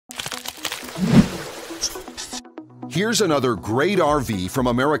Here's another great RV from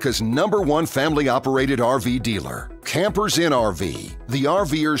America's #1 family-operated RV dealer, Campers Inn RV, the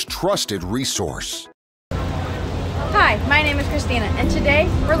RVer's trusted resource. Hi, my name is Christina, and today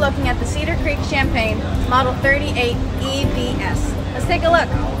we're looking at the Cedar Creek Champagne Model 38EBS. Let's take a look.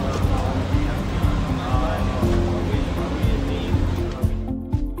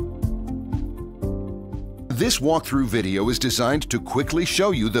 This walkthrough video is designed to quickly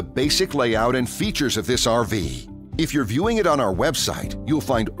show you the basic layout and features of this RV. If you're viewing it on our website, you'll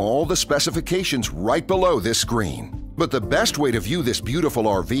find all the specifications right below this screen. But the best way to view this beautiful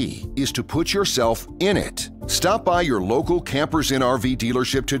RV is to put yourself in it. Stop by your local Campers Inn RV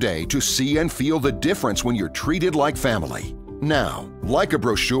dealership today to see and feel the difference when you're treated like family. Now, like a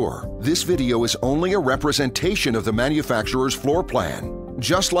brochure, this video is only a representation of the manufacturer's floor plan.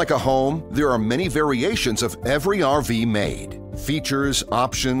 Just like a home, there are many variations of every RV made. Features,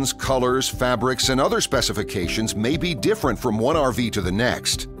 options, colors, fabrics, and other specifications may be different from one RV to the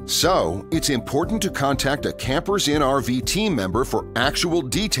next. So, it's important to contact a Campers Inn RV team member for actual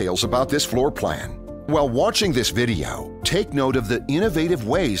details about this floor plan. While watching this video, take note of the innovative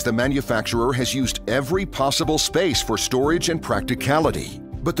ways the manufacturer has used every possible space for storage and practicality.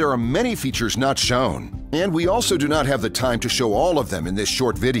 But there are many features not shown, and we also do not have the time to show all of them in this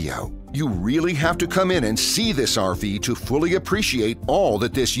short video. You really have to come in and see this RV to fully appreciate all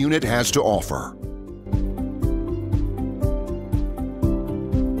that this unit has to offer.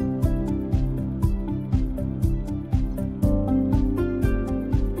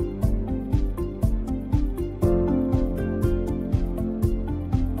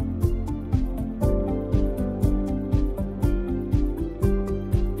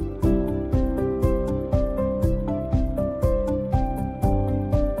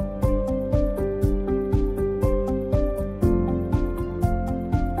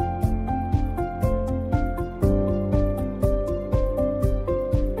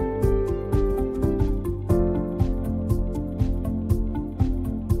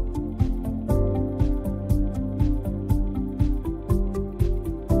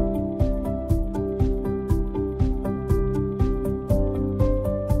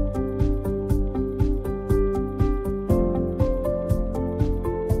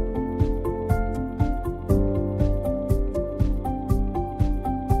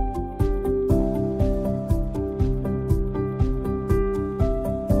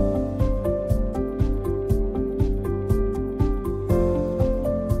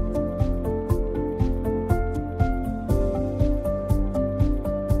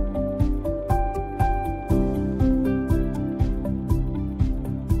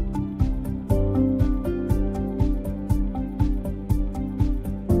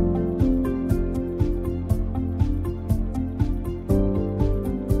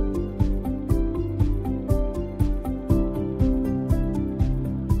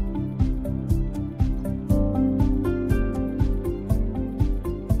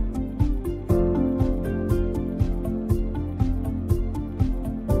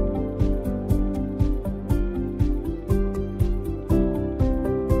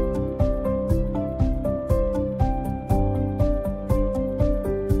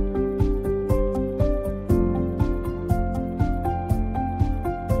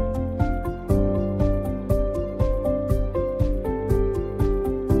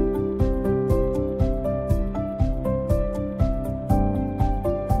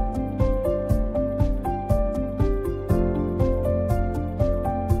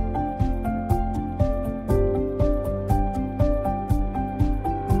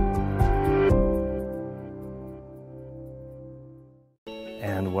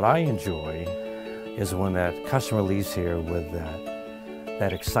 And what I enjoy is when that customer leaves here with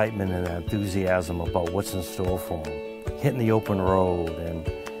that excitement and that enthusiasm about what's in store for them. Hitting the open road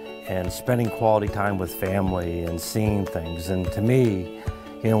and spending quality time with family and seeing things. And to me,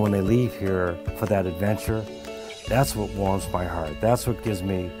 you know, when they leave here for that adventure, that's what warms my heart. That's what gives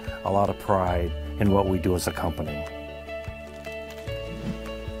me a lot of pride in what we do as a company.